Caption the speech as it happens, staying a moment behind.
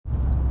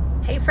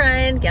Hey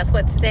friend, guess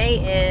what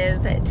today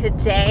is?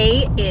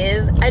 Today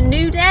is a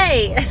new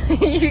day.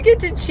 You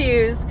get to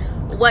choose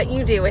what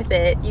you do with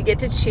it. You get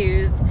to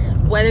choose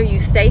whether you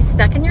stay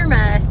stuck in your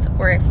mess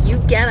or if you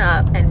get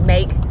up and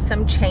make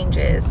some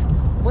changes.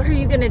 What are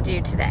you going to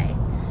do today?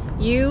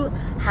 You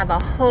have a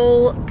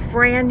whole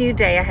brand new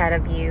day ahead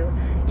of you.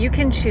 You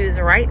can choose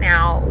right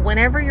now,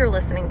 whenever you're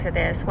listening to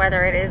this,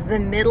 whether it is the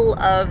middle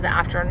of the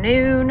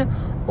afternoon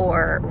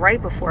or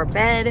right before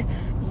bed,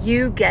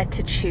 you get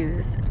to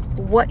choose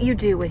what you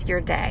do with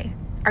your day.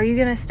 Are you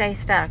going to stay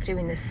stuck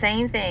doing the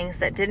same things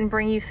that didn't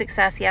bring you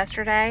success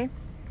yesterday,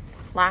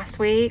 last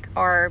week,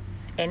 or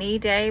any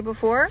day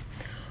before?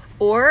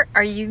 Or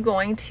are you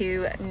going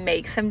to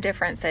make some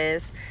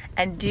differences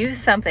and do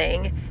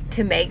something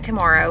to make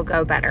tomorrow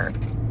go better?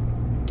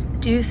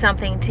 Do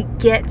something to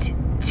get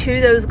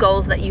to those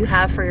goals that you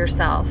have for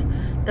yourself,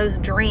 those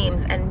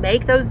dreams, and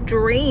make those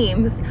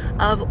dreams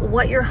of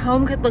what your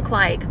home could look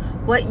like,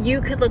 what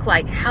you could look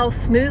like, how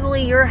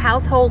smoothly your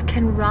household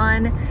can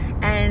run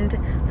and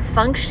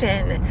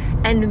function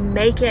and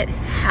make it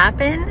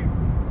happen.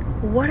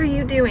 What are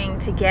you doing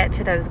to get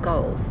to those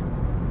goals?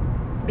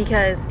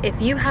 Because if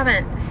you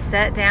haven't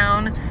set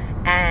up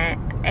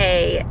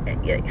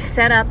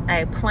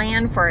a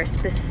plan for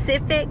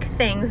specific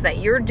things that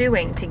you're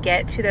doing to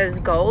get to those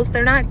goals,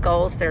 they're not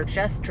goals, they're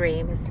just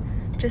dreams,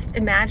 just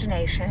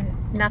imagination.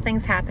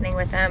 Nothing's happening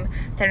with them.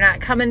 They're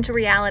not coming to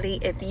reality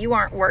if you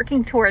aren't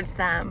working towards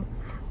them.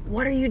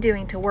 What are you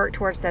doing to work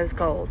towards those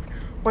goals?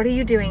 What are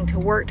you doing to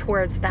work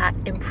towards that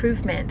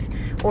improvement,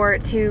 or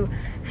to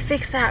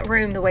fix that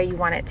room the way you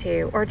want it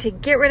to, or to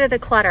get rid of the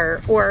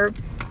clutter, or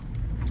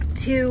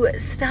to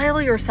style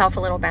yourself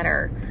a little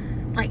better?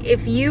 Like,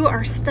 if you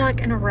are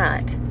stuck in a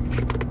rut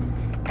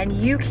and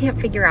you can't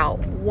figure out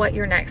what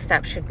your next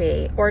step should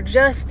be, or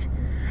just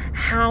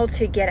how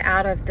to get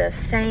out of the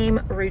same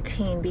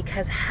routine,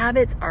 because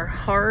habits are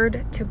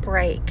hard to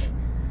break.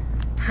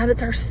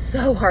 Habits are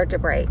so hard to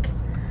break.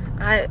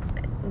 I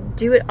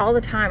do it all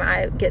the time.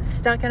 I get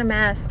stuck in a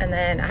mess and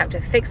then I have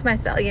to fix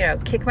myself,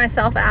 kick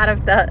myself out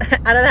of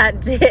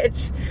that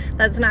ditch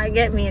that's not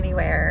getting me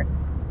anywhere.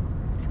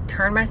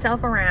 Turn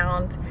myself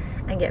around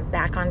and get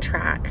back on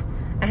track.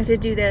 I have to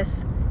do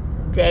this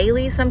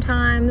daily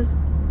sometimes,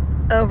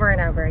 over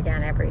and over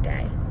again every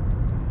day.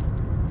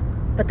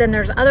 But then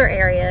there's other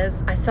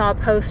areas. I saw a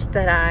post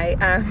that I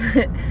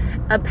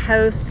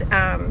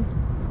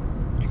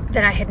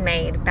had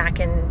made back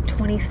in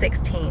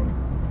 2016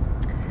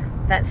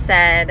 that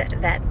said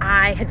that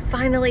I had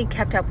finally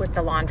kept up with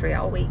the laundry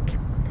all week,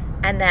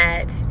 and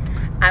that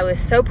I was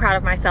so proud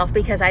of myself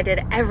because I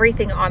did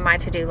everything on my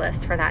to-do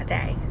list for that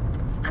day.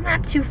 I'm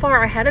not too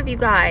far ahead of you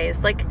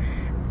guys. Like,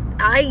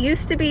 I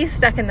used to be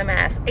stuck in the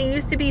mess. I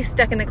used to be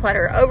stuck in the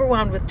clutter,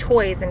 overwhelmed with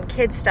toys and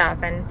kid stuff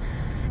and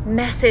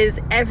messes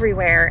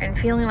everywhere, and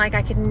feeling like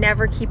I could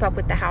never keep up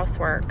with the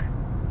housework.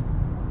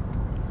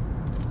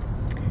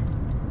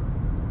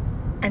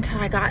 Until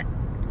I got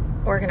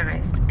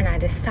organized and I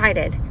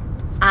decided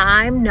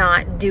I'm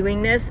not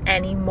doing this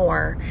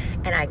anymore.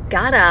 And I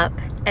got up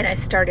and I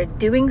started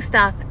doing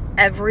stuff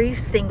every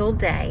single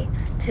day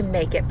to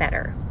make it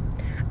better.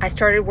 I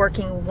started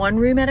working one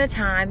room at a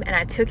time, and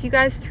I took you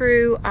guys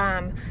through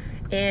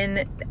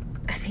in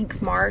I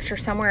think March or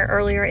somewhere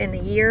earlier in the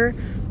year,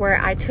 where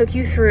I took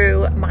you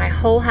through my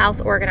whole house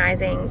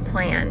organizing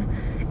plan.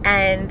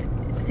 And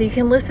so you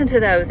can listen to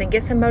those and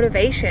get some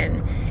motivation.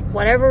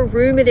 Whatever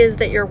room it is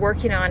that you're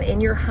working on in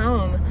your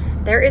home,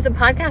 there is a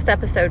podcast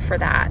episode for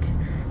that.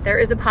 There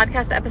is a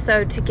podcast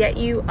episode to get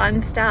you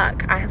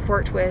unstuck. I have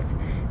worked with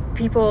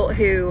people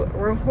who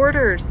were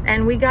hoarders,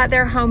 and we got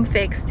their home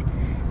fixed,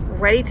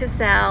 ready to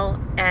sell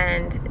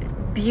and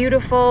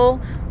beautiful,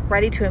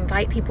 ready to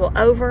invite people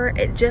over.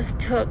 It just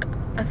took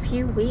a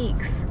few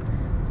weeks.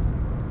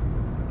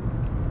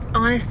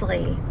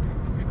 Honestly,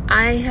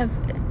 I have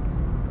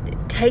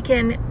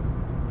taken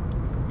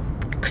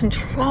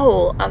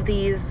control of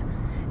these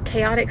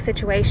chaotic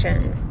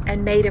situations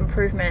and made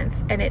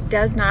improvements, and it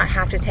does not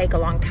have to take a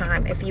long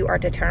time if you are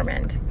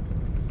determined.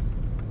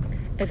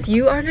 If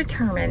you are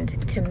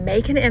determined to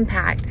make an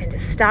impact and to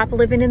stop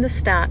living in the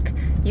stuck,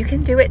 you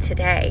can do it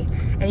today,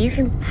 and you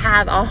can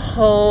have a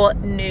whole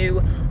new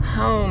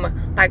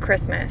home by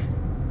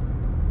Christmas,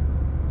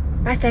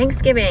 by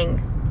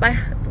Thanksgiving, by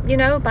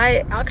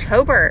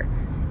October.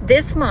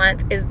 This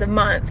month is the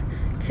month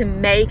to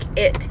make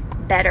it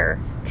better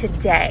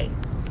today.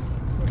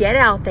 Get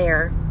out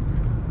there,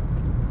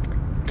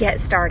 get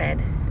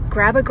started.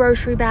 Grab a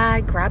grocery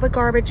bag, grab a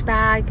garbage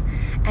bag,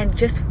 and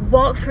just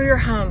walk through your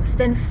home.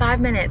 Spend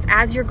 5 minutes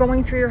as you're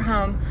going through your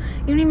home.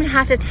 You don't even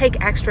have to take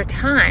extra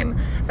time,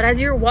 but as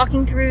you're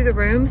walking through the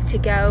rooms to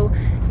go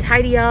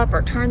tidy up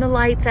or turn the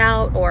lights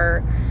out, or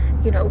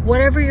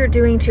whatever you're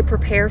doing to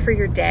prepare for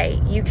your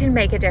day, you can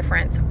make a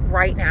difference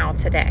right now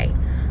today.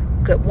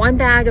 Get one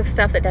bag of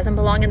stuff that doesn't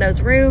belong in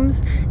those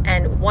rooms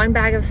and one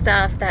bag of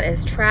stuff that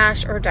is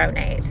trash or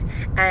donate,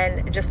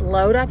 and just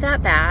load up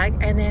that bag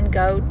and then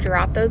go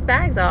drop those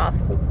bags off.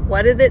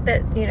 What is it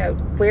that,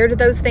 where do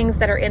those things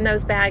that are in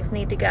those bags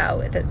need to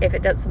go? If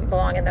it doesn't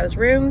belong in those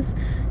rooms,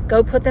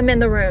 Go put them in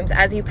the rooms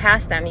as you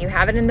pass them. You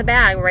have it in the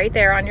bag right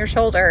there on your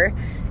shoulder,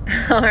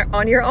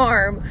 on your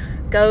arm.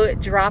 Go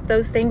drop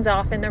those things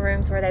off in the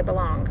rooms where they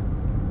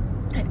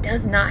belong. It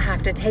does not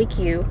have to take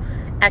you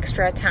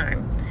extra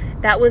time.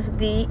 That was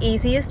the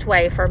easiest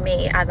way for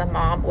me as a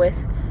mom with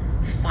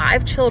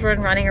 5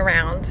 children running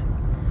around,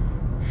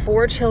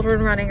 4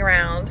 children running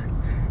around,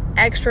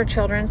 extra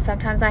children.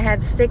 Sometimes I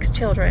had 6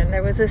 children.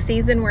 There was a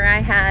season where I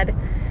had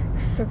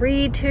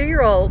 3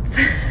 2-year-olds,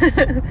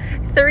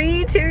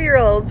 3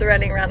 2-year-olds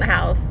running around the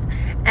house,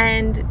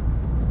 and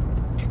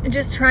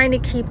just trying to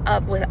keep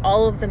up with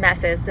all of the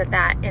messes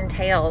that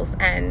entails,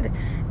 and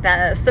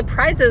the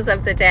surprises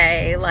of the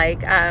day,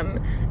 like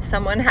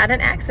someone had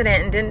an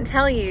accident and didn't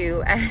tell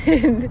you,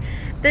 and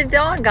the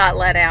dog got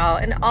let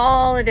out, and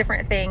all the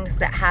different things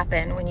that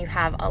happen when you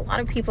have a lot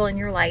of people in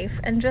your life,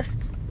 and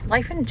just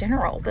life in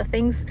general. The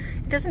things,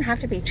 it doesn't have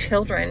to be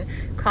children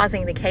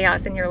causing the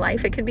chaos in your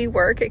life. It could be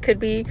work, it could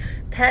be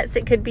pets,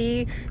 it could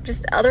be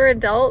just other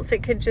adults,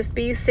 it could just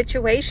be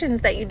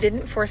situations that you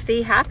didn't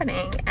foresee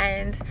happening,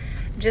 and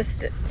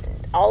just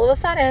all of a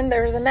sudden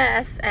there's a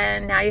mess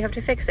and now you have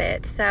to fix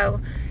it.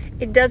 So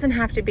it doesn't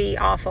have to be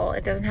awful.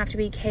 It doesn't have to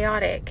be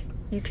chaotic.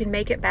 You can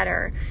make it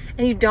better,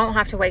 and you don't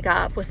have to wake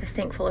up with a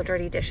sink full of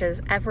dirty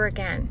dishes ever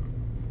again.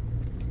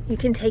 You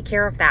can take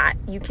care of that.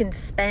 You can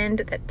spend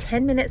the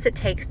 10 minutes it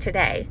takes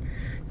today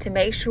to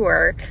make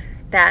sure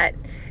that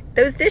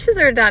those dishes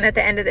are done at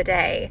the end of the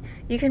day.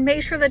 You can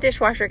make sure the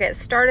dishwasher gets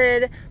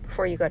started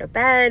before you go to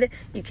bed.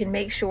 You can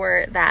make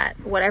sure that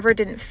whatever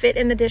didn't fit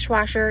in the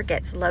dishwasher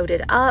gets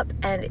loaded up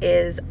and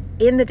is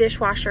in the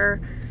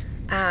dishwasher,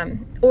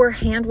 or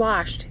hand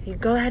washed. You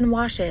go ahead and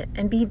wash it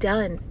and be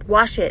done.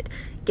 Wash it.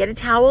 Get a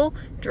towel,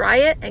 dry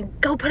it, and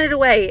go put it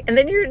away. And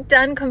then you're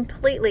done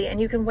completely,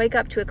 and you can wake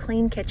up to a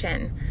clean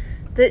kitchen.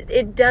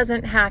 It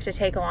doesn't have to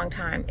take a long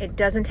time. It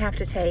doesn't have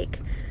to take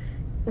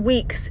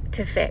weeks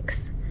to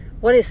fix.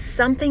 What is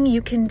something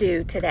you can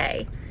do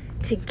today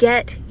to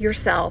get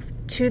yourself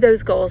to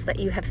those goals that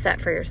you have set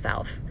for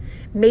yourself?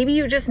 Maybe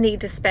you just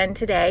need to spend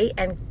today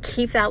and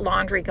keep that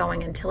laundry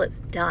going until it's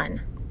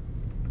done.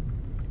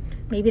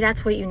 Maybe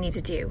that's what you need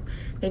to do.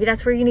 Maybe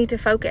that's where you need to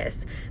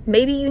focus.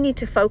 Maybe you need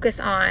to focus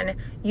on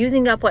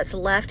using up what's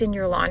left in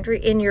your laundry,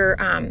 in your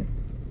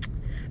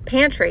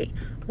pantry.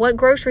 What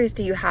groceries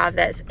do you have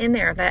that's in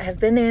there that have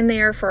been in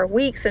there for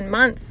weeks and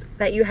months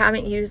that you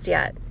haven't used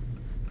yet?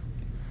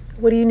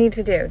 What do you need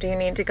to do? Do you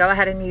need to go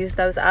ahead and use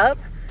those up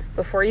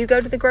before you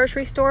go to the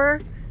grocery store?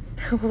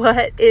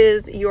 What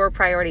is your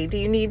priority? Do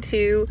you need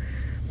to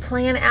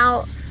plan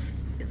out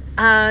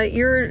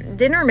your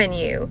dinner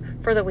menu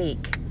for the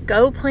week?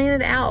 Go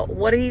plan it out.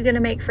 What are you going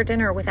to make for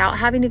dinner without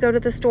having to go to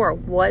the store?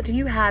 What do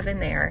you have in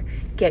there?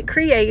 Get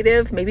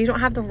creative. Maybe you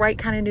don't have the right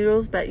kind of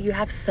noodles, but you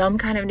have some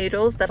kind of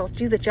noodles that'll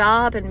do the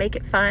job and make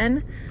it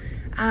fun.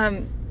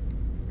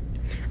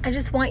 I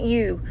just want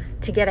you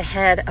to get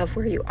ahead of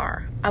where you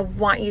are. I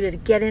want you to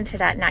get into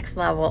that next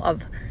level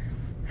of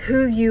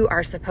who you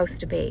are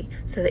supposed to be,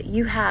 so that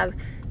you have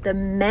the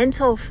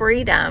mental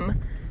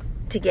freedom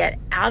to get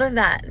out of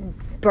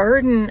that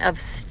burden of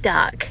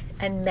stuck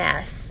and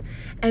mess,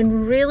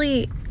 and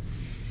really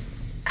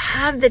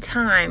have the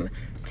time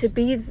to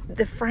be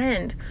the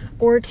friend,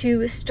 or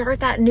to start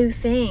that new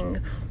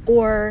thing,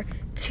 or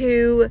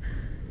to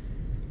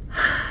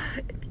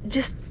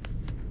just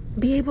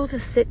be able to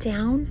sit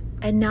down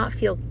and not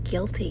feel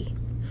guilty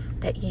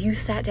that you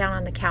sat down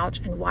on the couch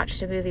and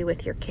watched a movie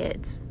with your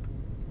kids,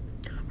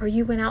 or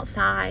you went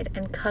outside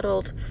and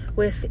cuddled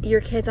with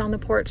your kids on the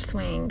porch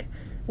swing.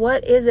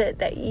 What is it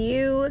that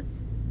you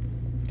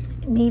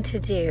need to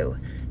do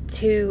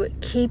to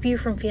keep you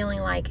from feeling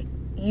like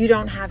you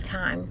don't have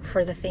time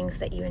for the things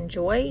that you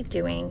enjoy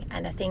doing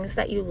and the things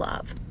that you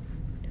love?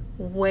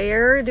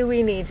 Where do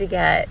we need to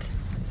get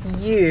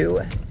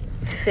you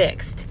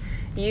fixed,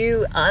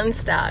 you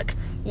unstuck,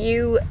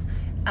 you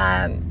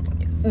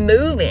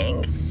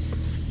moving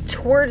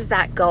towards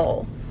that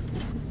goal?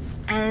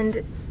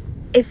 And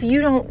if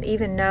you don't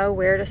even know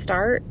where to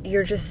start,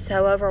 you're just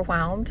so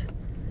overwhelmed,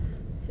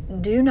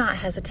 do not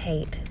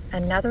hesitate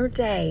another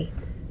day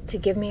to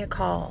give me a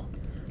call.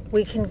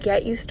 We can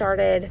get you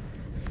started.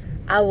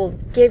 I will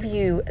give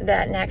you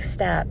that next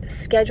step.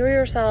 Schedule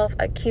yourself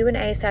a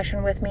Q&A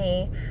session with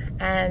me,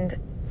 and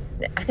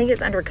I think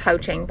it's under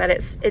coaching, but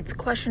it's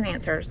question and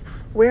answers.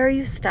 Where are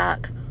you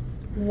stuck?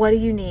 What do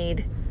you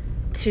need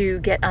to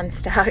get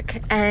unstuck?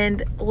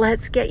 And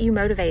let's get you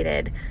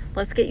motivated.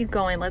 Let's get you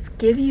going. Let's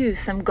give you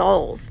some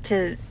goals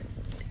to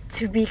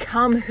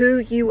become who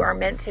you are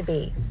meant to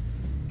be.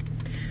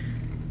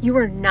 You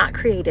are not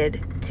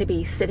created to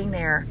be sitting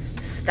there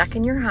stuck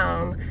in your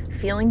home,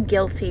 feeling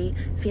guilty,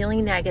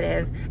 feeling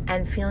negative,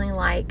 and feeling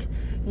like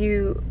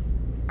you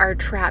are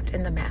trapped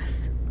in the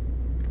mess.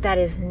 That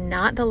is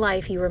not the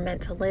life you were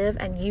meant to live,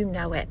 and you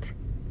know it.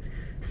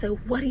 So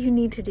what do you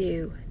need to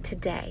do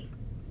today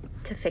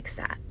to fix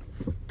that?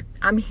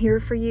 I'm here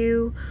for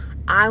you.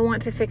 I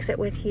want to fix it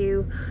with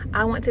you.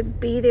 I want to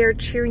be there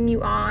cheering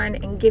you on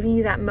and giving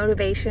you that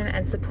motivation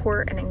and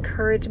support and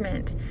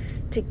encouragement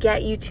to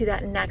get you to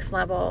that next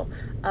level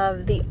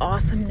of the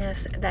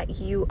awesomeness that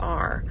you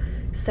are.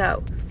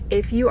 So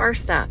if you are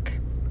stuck,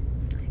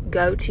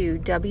 go to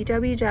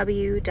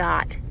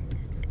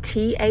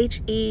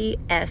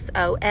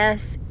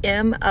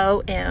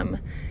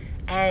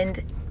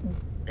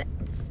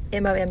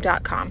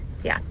www.thesosmom.com.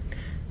 Yeah.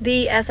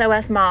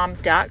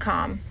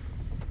 thesosmom.com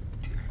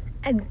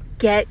and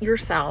get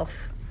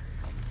yourself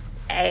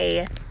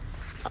a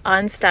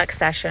unstuck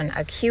session,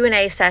 a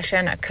Q&A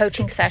session, a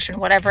coaching session,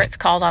 whatever it's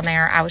called on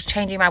there. I was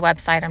changing my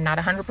website. I'm not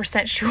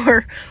 100%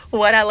 sure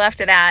what I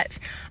left it at.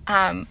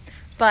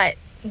 But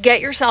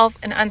get yourself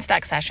an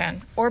unstuck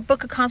session or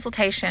book a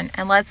consultation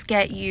and let's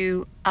get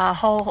you a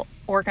whole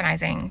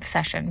organizing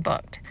session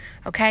booked.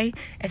 Okay?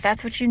 If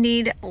that's what you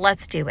need,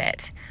 let's do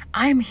it.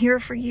 I'm here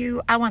for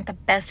you. I want the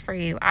best for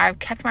you. I've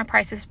kept my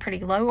prices pretty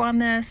low on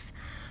this.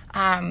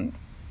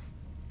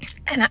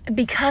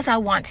 Because I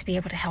want to be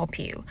able to help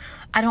you.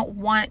 I don't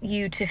want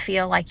you to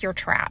feel like you're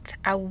trapped.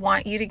 I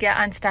want you to get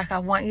unstuck. I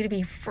want you to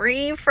be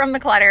free from the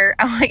clutter.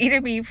 I want you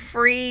to be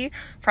free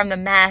from the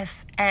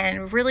mess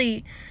and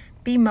really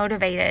be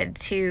motivated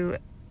to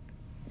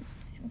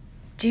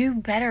do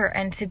better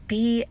and to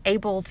be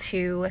able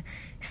to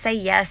say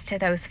yes to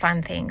those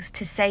fun things,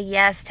 to say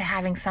yes to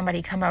having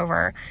somebody come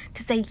over,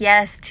 to say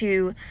yes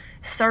to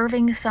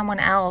serving someone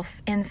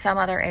else in some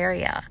other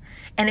area.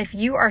 And if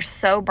you are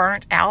so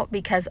burnt out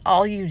because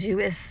all you do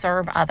is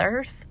serve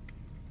others,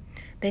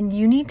 then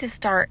you need to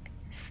start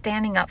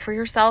standing up for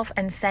yourself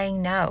and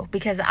saying no,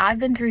 because I've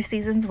been through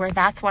seasons where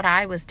that's what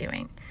I was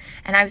doing.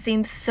 And I've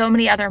seen so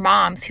many other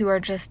moms who are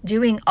just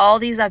doing all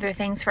these other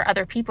things for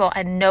other people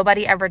and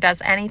nobody ever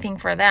does anything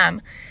for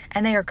them.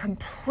 And they are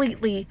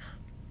completely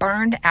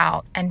burned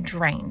out and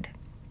drained.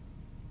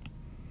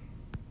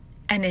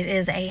 And it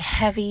is a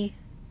heavy,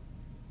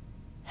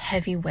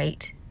 heavy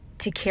weight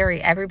to carry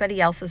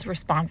everybody else's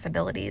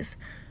responsibilities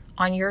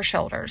on your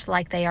shoulders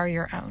like they are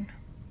your own.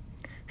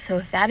 So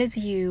if that is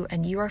you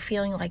and you are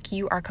feeling like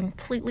you are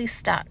completely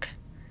stuck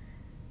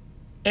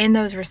in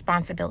those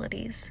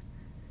responsibilities,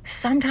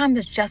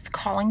 sometimes just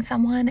calling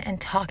someone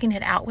and talking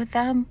it out with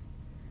them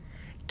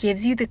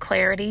gives you the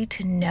clarity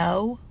to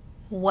know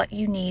what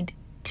you need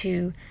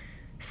to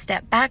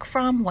step back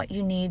from, what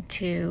you need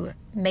to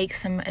make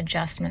some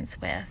adjustments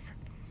with.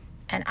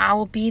 And I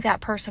will be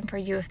that person for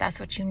you if that's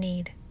what you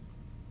need.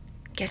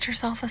 Get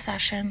yourself a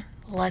session.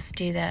 Let's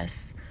do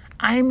this.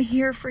 I'm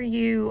here for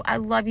you. I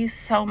love you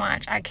so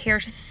much. I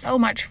care so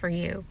much for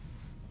you.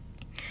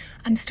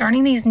 I'm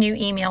starting these new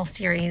email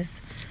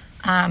series.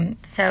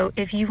 So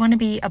if you want to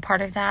be a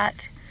part of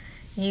that,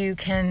 you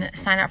can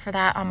sign up for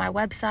that on my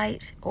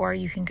website, or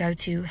you can go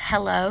to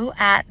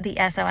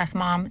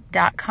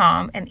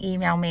hello@thesosmom.com and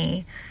email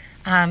me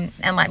and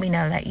let me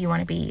know that you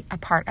want to be a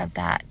part of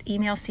that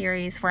email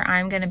series where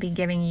I'm going to be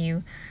giving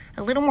you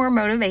a little more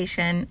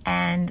motivation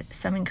and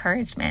some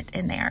encouragement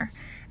in there.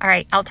 All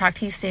right, I'll talk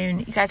to you soon.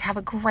 You guys have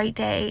a great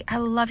day. I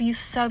love you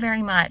so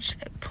very much.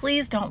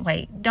 Please don't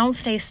wait. Don't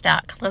stay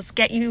stuck. Let's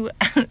get you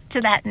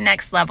to that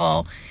next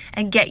level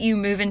and get you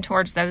moving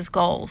towards those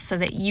goals so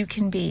that you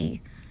can be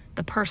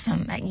the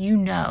person that you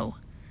know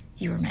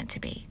you were meant to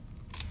be.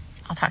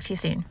 I'll talk to you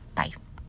soon. Bye.